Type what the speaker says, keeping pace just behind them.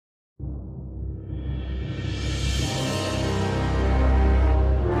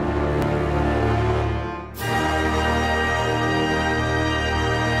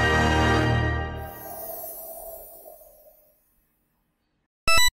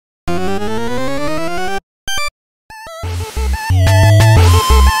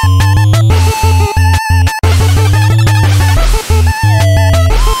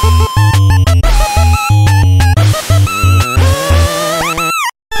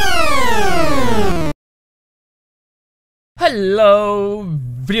Hello,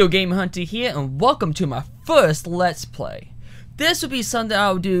 Video Game Hunter here, and welcome to my first Let's Play. This will be something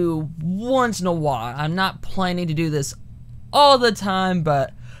I'll do once in a while. I'm not planning to do this all the time,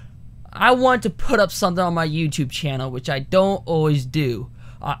 but I want to put up something on my YouTube channel, which I don't always do.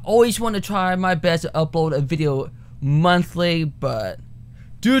 I always want to try my best to upload a video monthly, but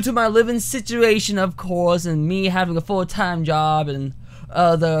due to my living situation, of course, and me having a full-time job and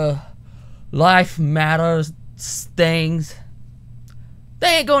other life matters things,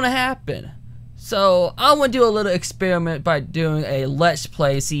 they ain't gonna happen. So I want to do a little experiment by doing a Let's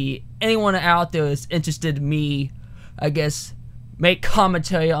Play. See, anyone out there is interested in me, I guess, make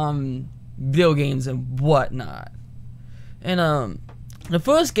commentary on video games and whatnot. And the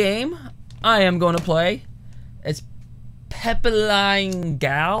first game I am going to play is Papillon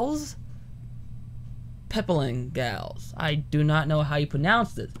Gals. Papillon Gals. I do not know how you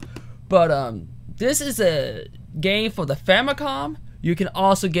pronounce this, but this is a game for the Famicom. You can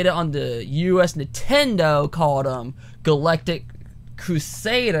also get it on the US Nintendo called Galactic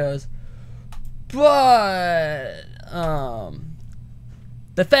Crusaders, but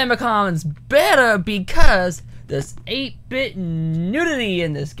the Famicom is better because there's 8-bit nudity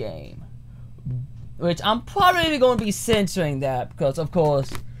in this game, which I'm probably going to be censoring that because, of course,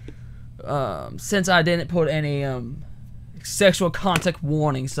 since I didn't put any sexual content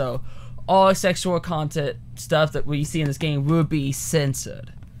warning, so all sexual content stuff that we see in this game will be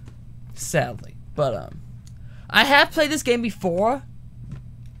censored, sadly. But I have played this game before,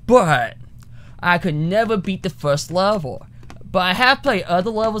 but I could never beat the first level. But I have played other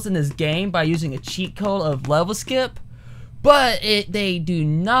levels in this game by using a cheat code of level skip, but they do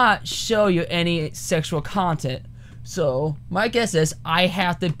not show you any sexual content. So my guess is I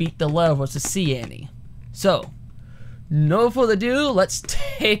have to beat the levels to see any. So no further ado, let's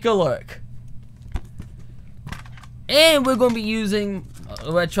take a look. And we're going to be using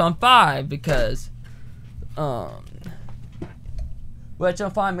Retron 5 because Retron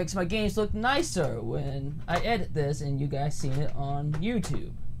 5 makes my games look nicer when I edit this and you guys seen it on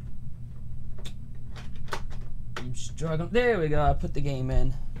YouTube. I'm struggling. There we go, I put the game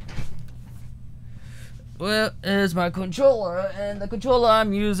in. Well, here's my controller, and the controller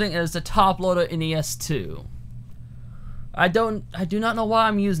I'm using is the top loader NES2. I do not know why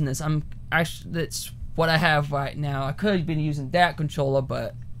I'm using this. It's what I have right now. I could have been using that controller,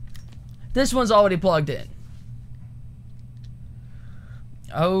 but this one's already plugged in.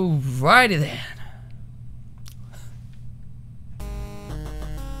 Alrighty then.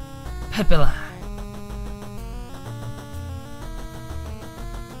 Papillon.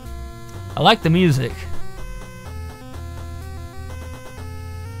 I like the music.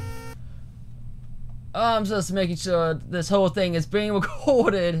 I'm just making sure this whole thing is being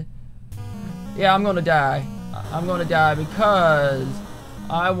recorded. Yeah, I'm gonna die. I'm gonna die because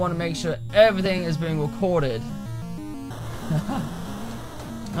I want to make sure everything is being recorded.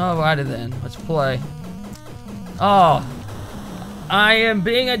 Alrighty then, let's play. Oh, I am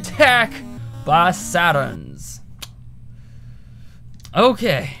being attacked by Saturns.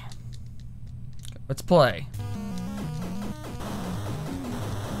 Okay, let's play.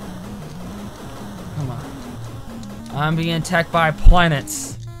 Come on. I'm being attacked by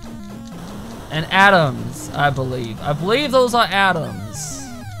planets and atoms, I believe. I believe those are atoms.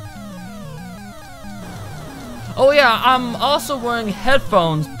 Oh yeah, I'm also wearing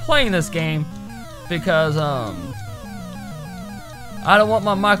headphones playing this game because I don't want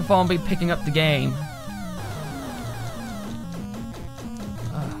my microphone to be picking up the game.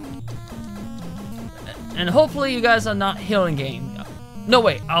 And hopefully you guys are not hearing game. No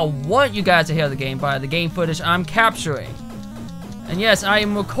wait, I want you guys to hear the game by the game footage I'm capturing. And yes, I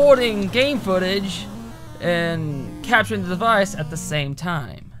am recording game footage and capturing the device at the same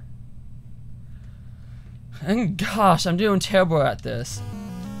time. And gosh, I'm doing terrible at this.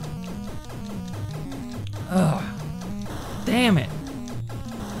 Ugh. Damn it.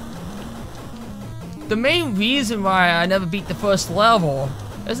 The main reason why I never beat the first level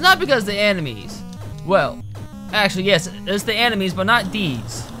is not because of the enemies. Well, actually yes, it's the enemies, but not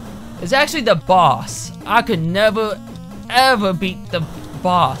these. It's actually the boss. I could never ever beat the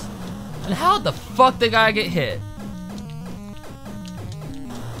boss. And how the fuck did the guy get hit?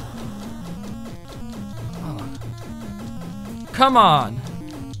 Oh. Come on.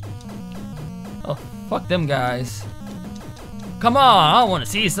 Oh, fuck them guys. Come on, I want to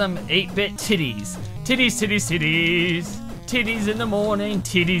see some 8-bit titties. Titties, titties, titties. Titties in the morning,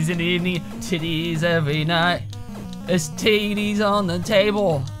 titties in the evening, titties every night. It's titties on the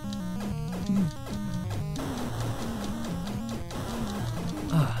table.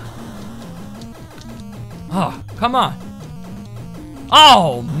 Oh, come on.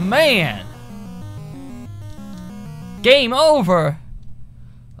 Oh, man! Game over!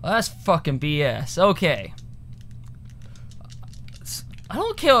 Well, that's fucking BS. Okay. I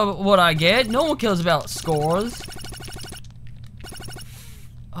don't care what I get. No one cares about scores.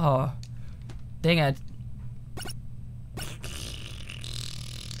 Oh. Dang it.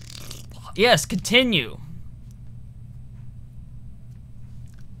 Yes, continue.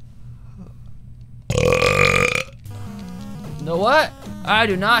 You know what? I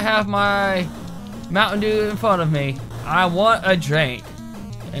do not have my Mountain Dew in front of me. I want a drink.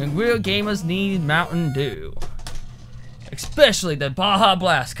 And real gamers need Mountain Dew. Especially the Baja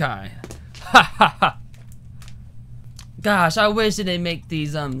Blast kind. Ha ha ha. Gosh, I wish they didn't make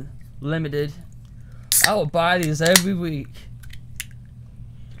these limited. I will buy these every week.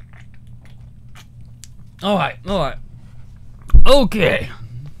 Alright, alright. Okay.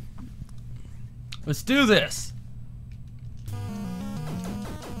 Let's do this.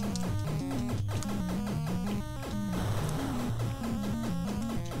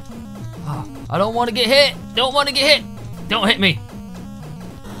 I don't want to get hit. Don't want to get hit. Don't hit me.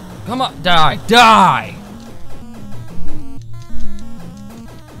 Come on. Die. Die.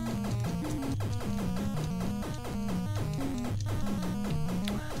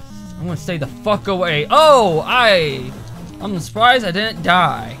 I'm gonna stay the fuck away. Oh, I'm surprised I didn't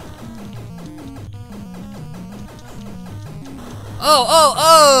die.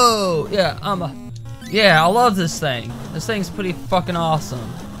 Oh. Yeah, yeah, I love this thing. This thing's pretty fucking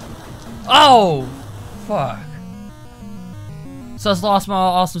awesome. Oh, fuck. So I lost my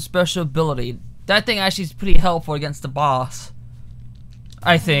awesome special ability. That thing actually is pretty helpful against the boss,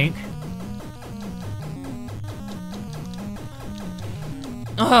 I think.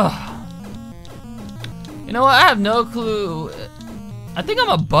 Ugh. You know what? I have no clue. I think I'm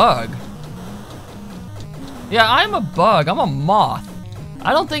a bug. Yeah, I'm a bug. I'm a moth.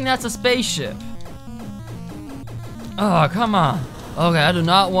 I don't think that's a spaceship. Oh, come on. Okay, I do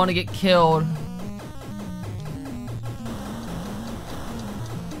not want to get killed.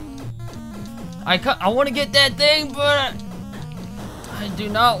 I want to get that thing, but I do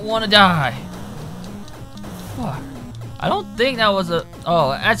not want to die. Fuck. I don't think that was a... Oh,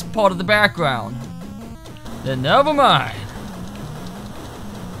 that's part of the background. Then never mind.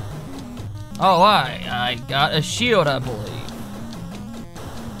 Oh, I got a shield, I believe.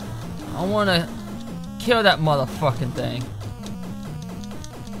 I want to kill that motherfucking thing.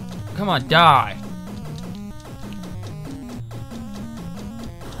 Come on, die.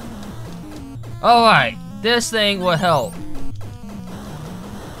 Alright, this thing will help.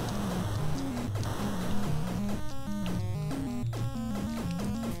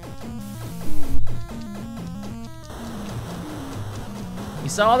 You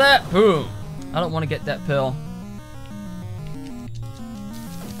saw that? Boom. I don't want to get that pill.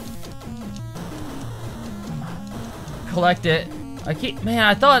 Collect it. Man,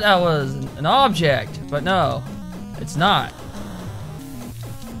 I thought that was an object, but no, it's not.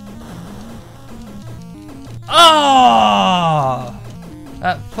 Oh!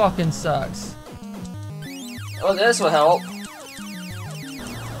 That fucking sucks. Oh, this will help.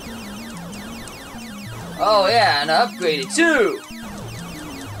 Oh yeah, and I upgraded too.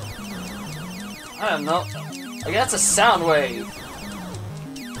 I don't know. I guess that's a sound wave.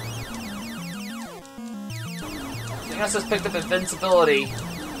 I just picked up invincibility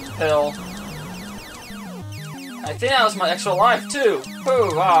pill. I think that was my extra life too.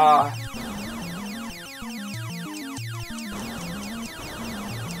 Hoorah!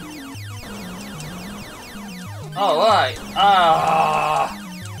 Alright.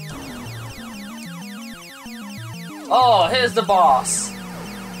 Oh, here's the boss.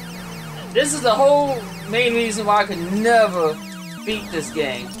 This is the whole main reason why I could never beat this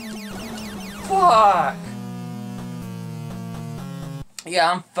game. Fuck!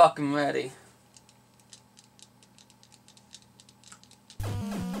 Yeah, I'm fucking ready.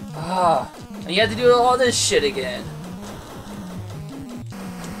 And you have to do all this shit again.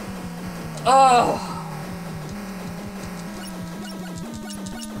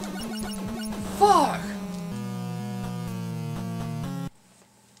 Fuck!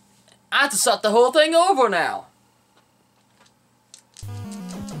 I have to start the whole thing over now.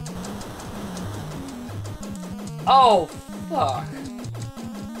 Oh, fuck.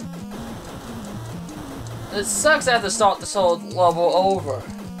 It sucks I have to start this whole level over.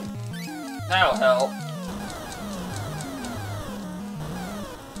 That'll help.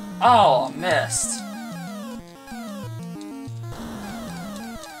 Oh, I missed.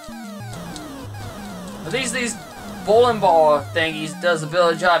 But these bowling ball thingies does a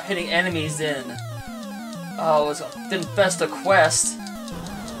better job hitting enemies in. Oh, it's infest a quest.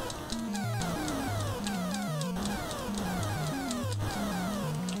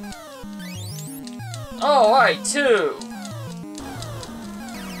 Oh, right, 2.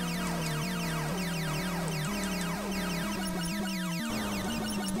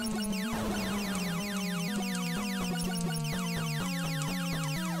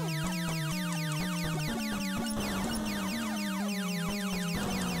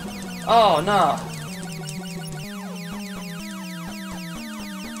 Oh, no.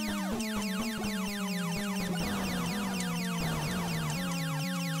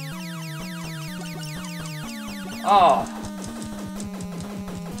 Oh.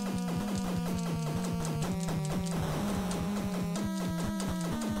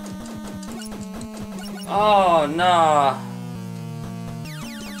 Oh, no.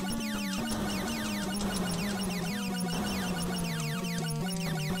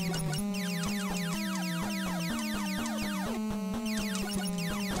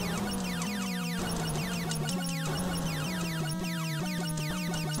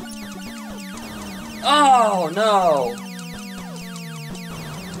 Oh, no!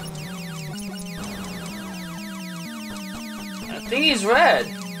 I think he's red.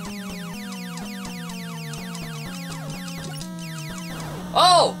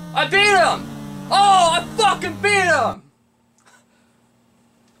 Oh! I beat him! Oh, I fucking beat him!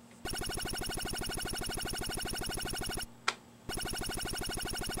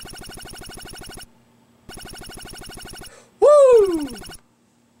 Woo!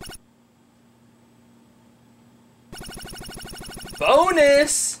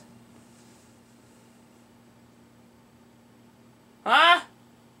 Bonus! Huh?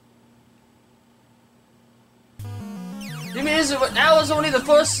 You mean that was only the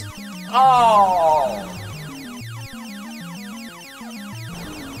first? Oh!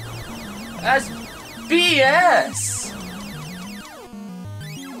 That's BS!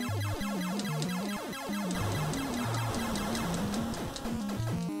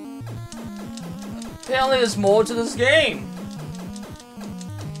 Apparently there's more to this game.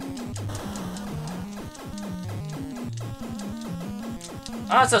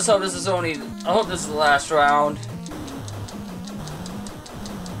 I just hope this is only. I hope this is the last round.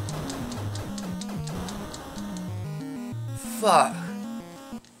 Fuck.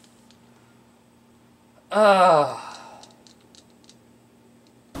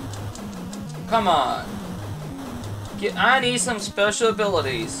 Come on. I need some special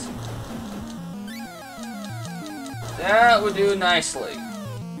abilities. That would do nicely.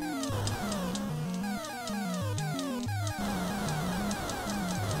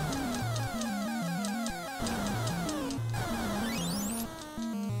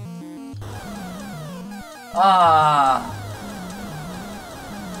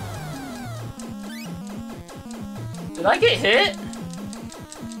 Did I get hit?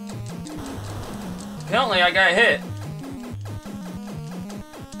 Apparently I got hit.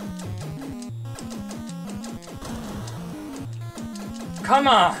 Come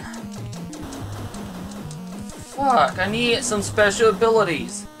on! Fuck, I need some special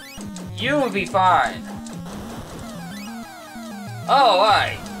abilities. You will be fine. Oh,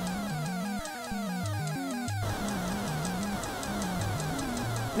 alright.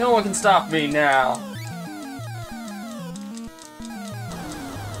 No one can stop me now.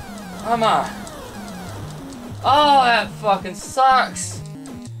 Come on. Oh, that fucking sucks.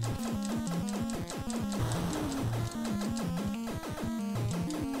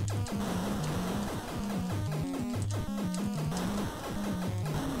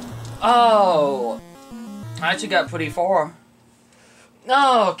 Oh. I actually got pretty far.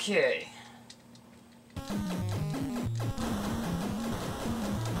 Okay.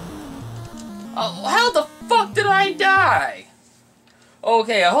 Oh, how the fuck did I die?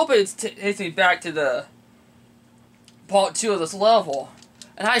 Okay, I hope it takes me back to the part 2 of this level.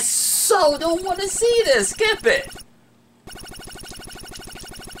 And I so don't want to see this! Skip it!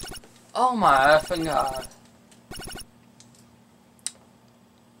 Oh my effing god.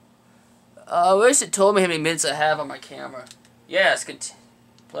 I wish it told me how many minutes I have on my camera. Yes,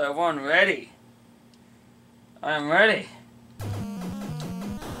 player 1 ready. I am ready.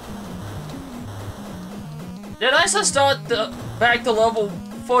 Did I just start back to level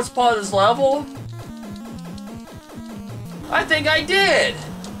first part of this level? I think I did.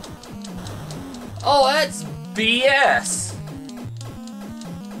 Oh, that's BS.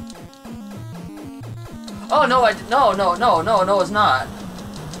 Oh no, no, it's not.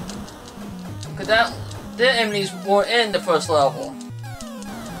 Cause the enemies were in the first level.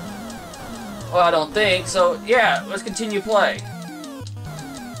 Well, I don't think so. Yeah, let's continue play.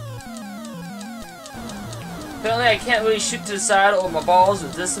 Apparently I can't really shoot to the side or my balls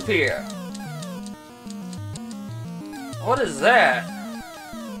will disappear. What is that?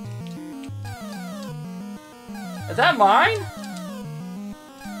 Is that mine?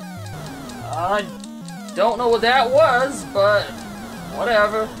 I don't know what that was, but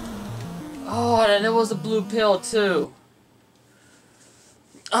whatever. Oh, and it was a blue pill too.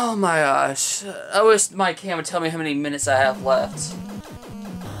 Oh my gosh. I wish my cam would tell me how many minutes I have left.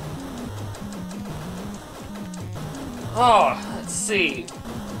 Oh, let's see.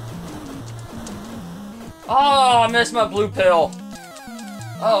 Oh, I missed my blue pill.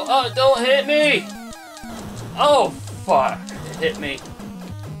 Oh, don't hit me! Oh, fuck. It hit me.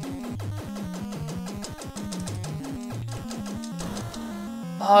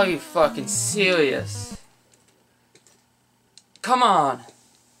 Oh, you fucking serious? Come on.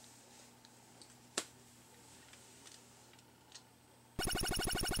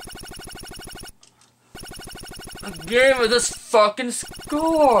 I gave her this fucking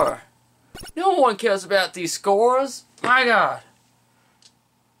score. No one cares about these scores. My god.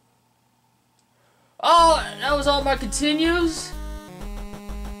 Oh, that was all my continues?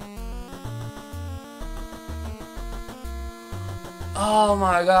 Oh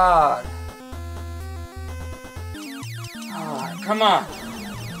my god. Oh, come on.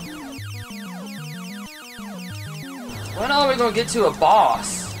 When are we gonna get to a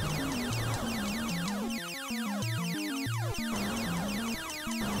boss?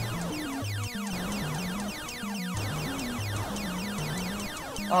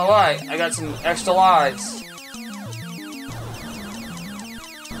 Alright, I got some extra lives.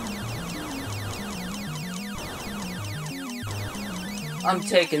 I'm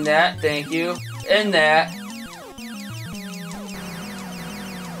taking that, thank you. And that.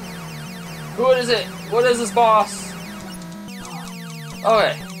 Who is it? What is this boss?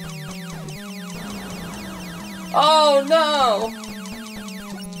 Okay. Oh no!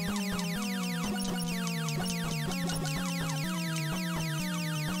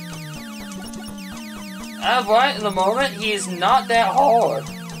 Right in the moment, he's not that hard.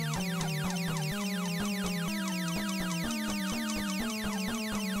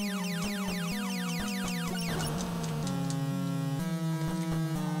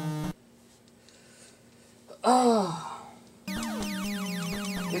 Oh.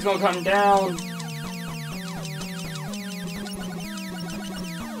 He's gonna come down.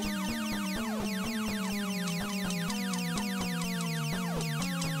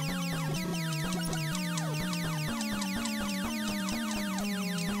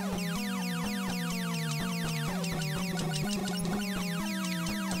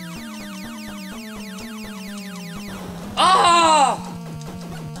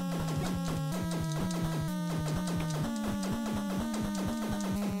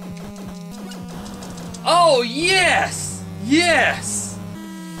 Oh, yes! Yes!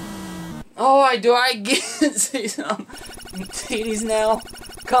 Oh, do I get some titties now?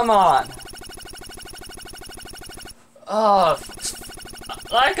 Come on. Oh,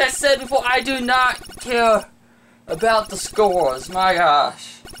 like I said before, I do not care about the scores. My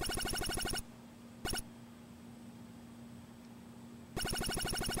gosh.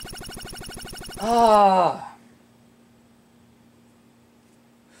 Oh.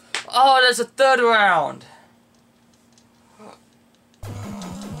 Oh, there's a third round.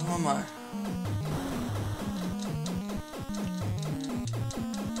 Oh my.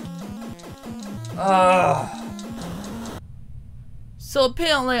 So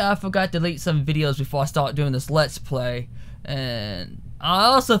apparently I forgot to delete some videos before I start doing this Let's Play. And I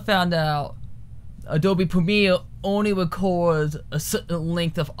also found out Adobe Premiere only records a certain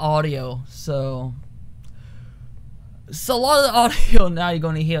length of audio. So a lot of the audio now you're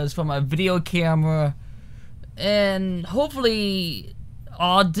going to hear is from my video camera. And hopefully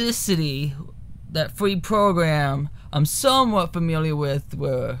Audacity, that free program I'm somewhat familiar with,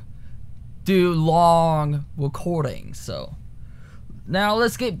 will do long recording. So now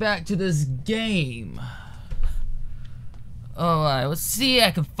let's get back to this game. Alright, let's see.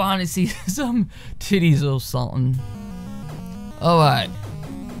 I can finally see some titties or something. Alright.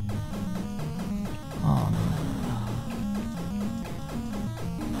 Oh no.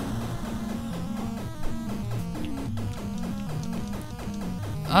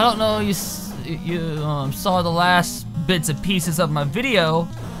 I don't know you saw the last bits and pieces of my video,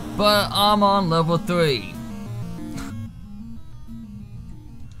 but I'm on level 3.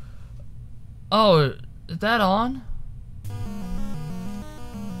 Oh, is that on?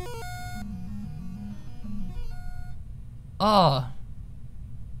 Oh.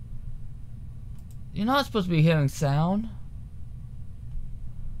 You're not supposed to be hearing sound.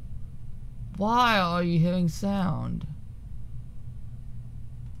 Why are you hearing sound?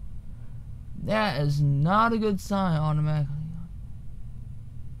 That is not a good sign automatically.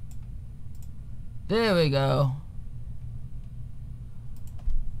 There we go.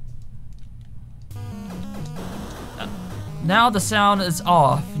 Now the sound is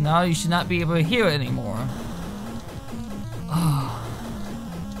off. Now you should not be able to hear it anymore.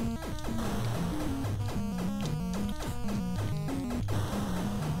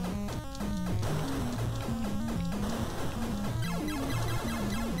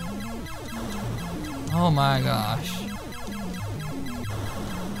 Oh my gosh.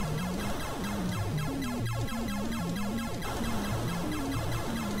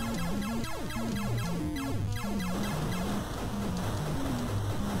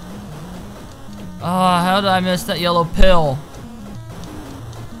 Oh, how did I miss that yellow pill?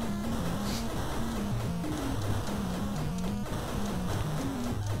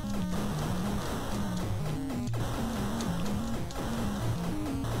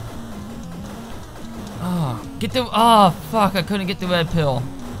 Oh, get the— oh, fuck, I couldn't get the red pill.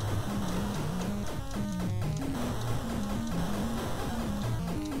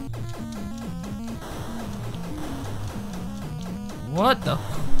 What the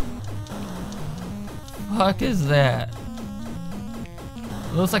fuck is that?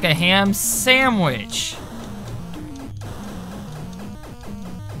 Looks like a ham sandwich.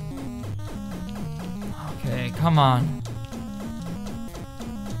 Okay, come on.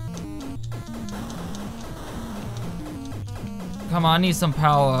 Come on, I need some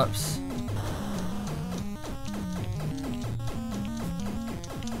power-ups.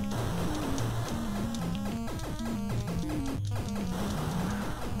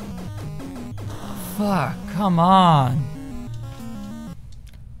 Fuck, come on.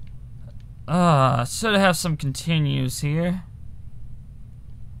 Should have some continues here.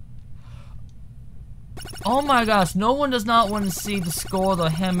 Oh my gosh, no one does not want to see the score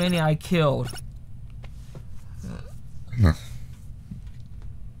of how many I killed.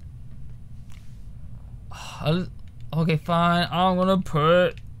 Okay, fine, I'm gonna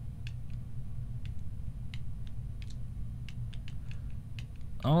put...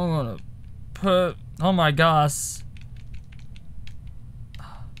 oh my gosh.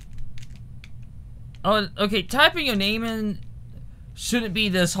 Oh, okay, typing your name in shouldn't be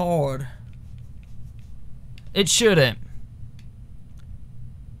this hard. It shouldn't.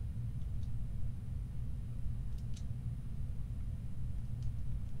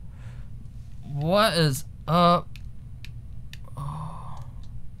 What is up? Oh.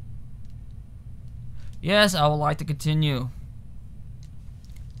 Yes, I would like to continue.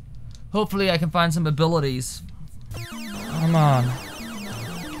 Hopefully I can find some abilities. Come on.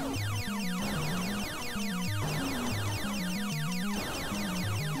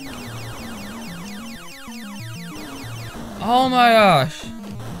 Oh my gosh.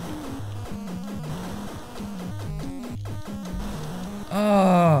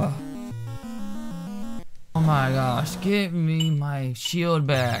 Oh. Oh my gosh. Give me my shield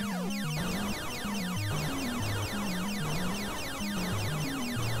back.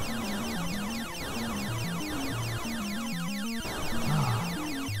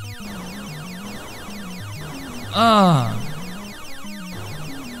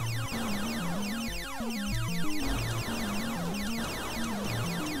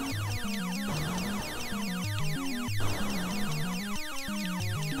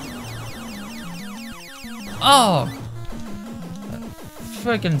 Oh, that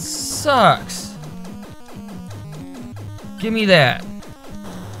freaking sucks. Give me that.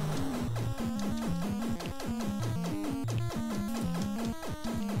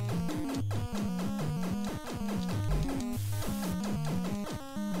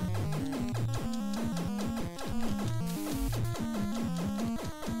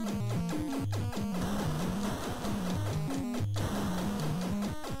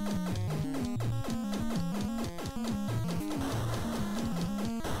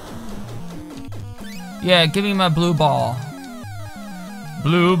 Yeah, give me my blue ball.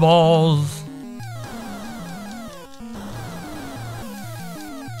 Blue balls.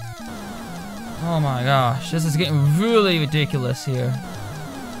 Oh my gosh, this is getting really ridiculous here.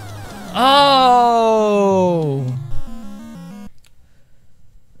 Oh!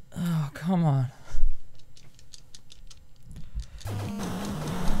 Oh, come on.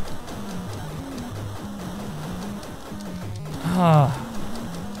 Ah.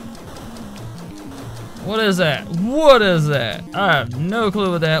 What is that? What is that? I have no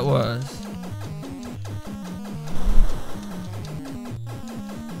clue what that was.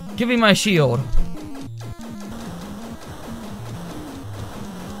 Give me my shield.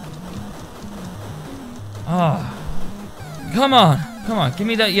 Ah. Come on. Come on. Give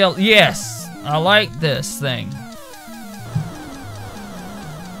me that yellow. Yes. I like this thing.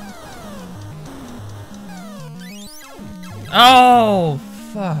 Oh,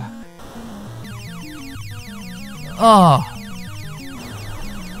 fuck. Oh.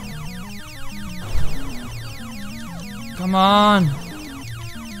 Come on.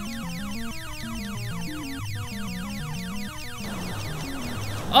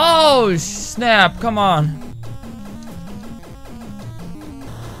 Oh, snap. Come on.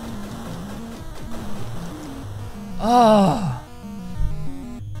 Oh.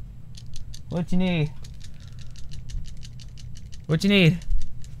 What you need? What you need?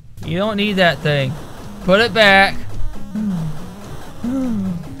 You don't need that thing. Put it back.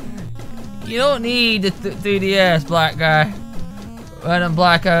 You don't need the 3DS, black guy. Random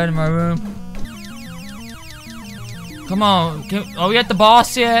black guy in my room. Come on. Are we at the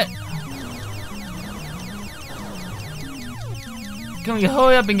boss yet? Can we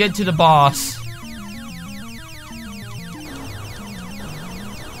hurry up and get to the boss?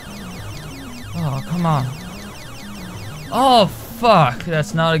 Oh, come on. Oh, fuck.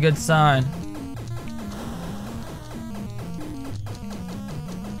 That's not a good sign.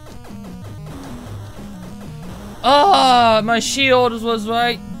 Oh, my shield was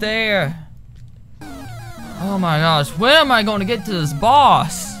right there. Oh my gosh. Where am I going to get to this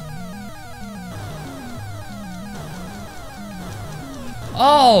boss?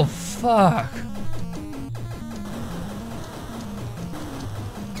 Oh, fuck.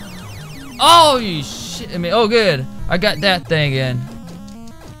 Oh, you shit me. Oh, good. I got that thing in.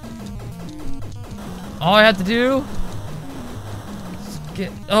 All I have to do is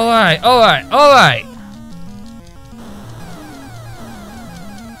get. Alright, alright, alright.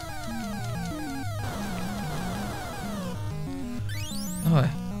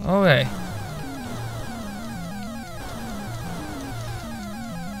 Alright, alright.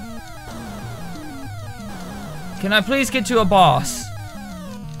 Can I please get to a boss?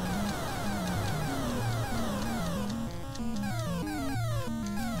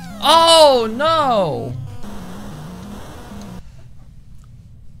 Oh no!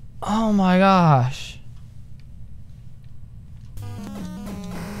 Oh my gosh.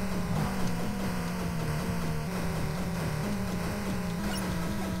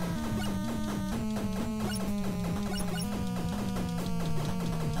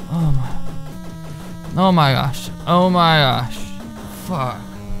 Oh my gosh. Oh my gosh. Fuck.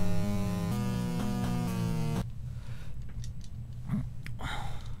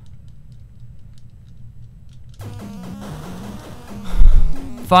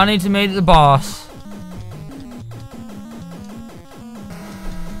 Finally to meet the boss.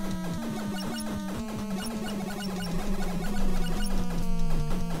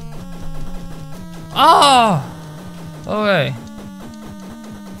 Ah! Okay.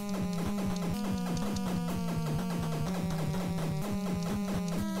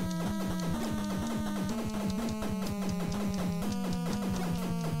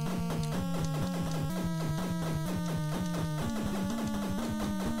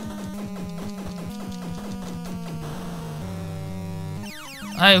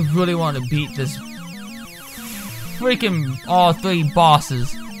 I really want to beat this freaking all 3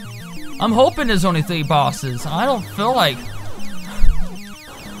 bosses. I'm hoping there's only 3 bosses. I don't feel like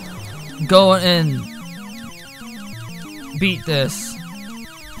going and beat this.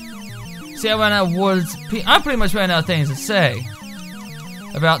 See, I ran out of words. I pretty much ran out of things to say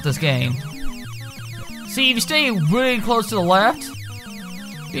about this game. See, if you stay really close to the left,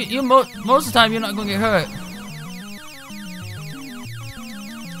 most of the time you're not going to get hurt.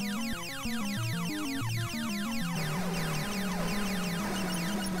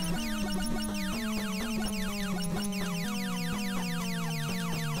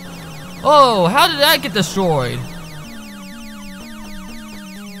 Oh, how did that get destroyed?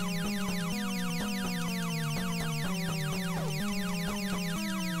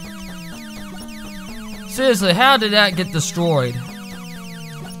 Seriously, how did that get destroyed?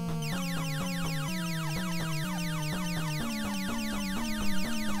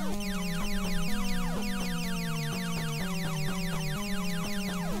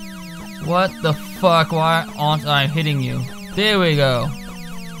 What the fuck? Why aren't I hitting you? There we go.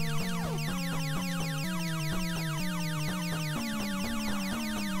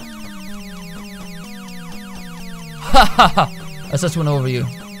 Ha ha ha! I just went over you.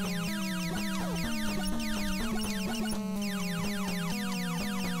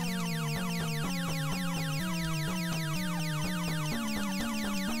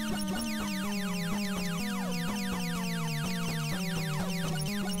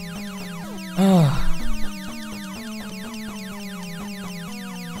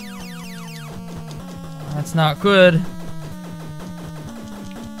 That's not good.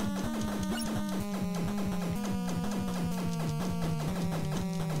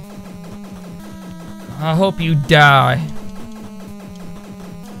 I hope you die.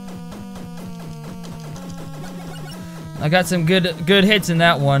 I got some good hits in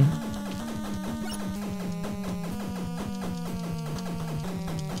that one.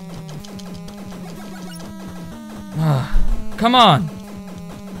 Come on.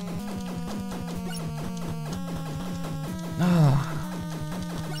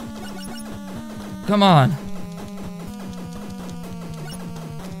 Come on.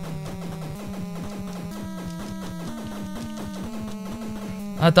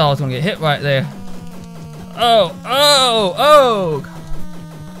 I thought I was gonna get hit right there. Oh, oh, oh!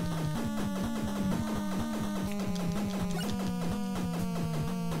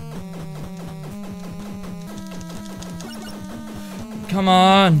 Come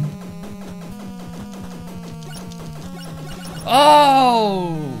on.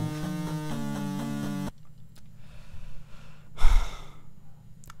 Oh!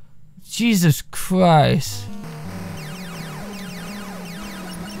 Jesus Christ.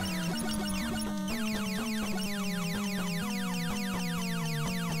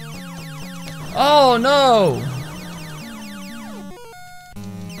 Oh no!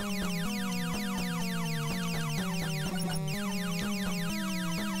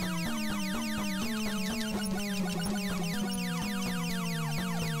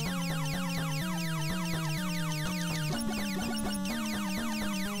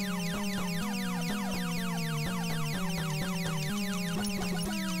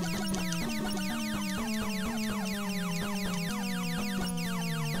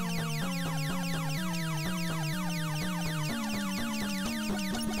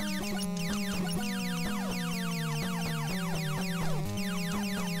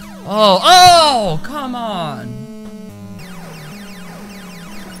 Oh, oh, come on.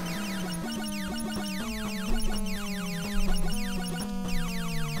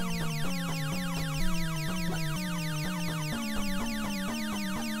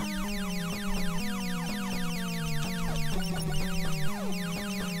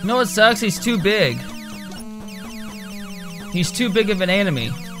 You know what sucks? He's too big. He's too big of an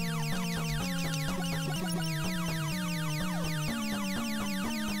enemy.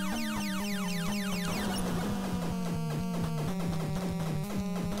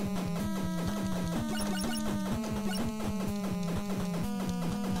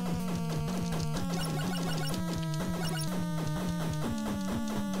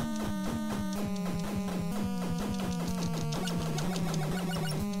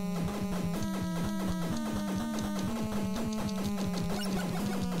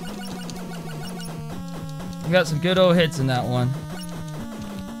 We got some good old hits in that one.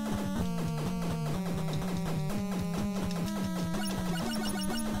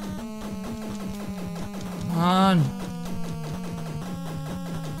 Come on.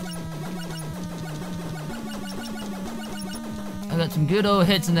 I got some good old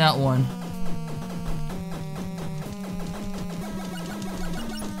hits in that one.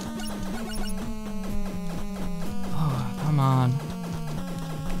 Oh, come on.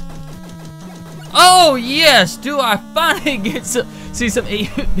 Oh yes! Do I finally get to see some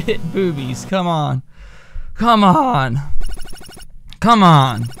 8-bit boobies? Come on. Come on. Come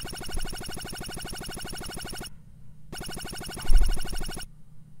on.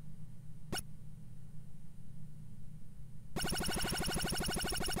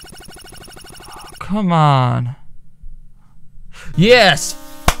 Come on. Yes!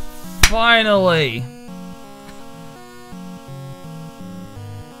 Finally!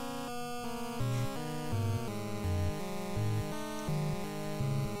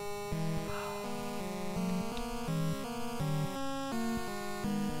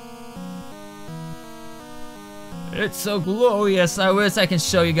 It's so glorious. I wish I can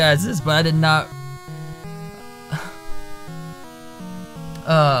show you guys this, but I did not.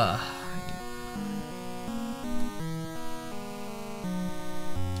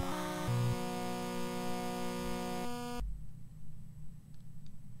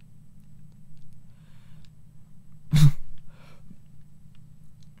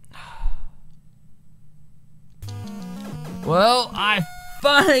 Well, I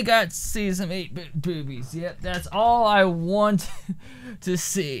finally got to see some 8-bit boobies. Yep, that's all I want to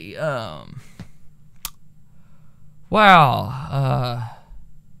see. Wow.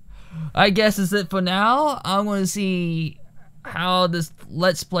 I guess that's it for now. I'm going to see how this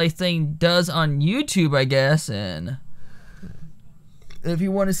Let's Play thing does on YouTube, I guess. And if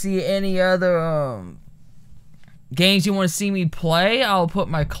you want to see any other games you want to see me play, I'll put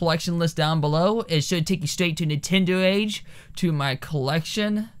my collection list down below. It should take you straight to Nintendo Age, to my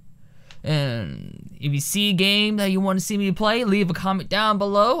collection. And if you see a game that you want to see me play, leave a comment down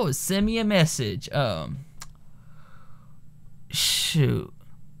below or send me a message. Shoot.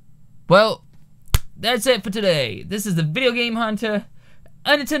 Well, that's it for today. This is the Video Game Hunter,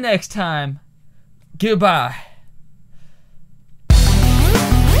 and until next time, goodbye.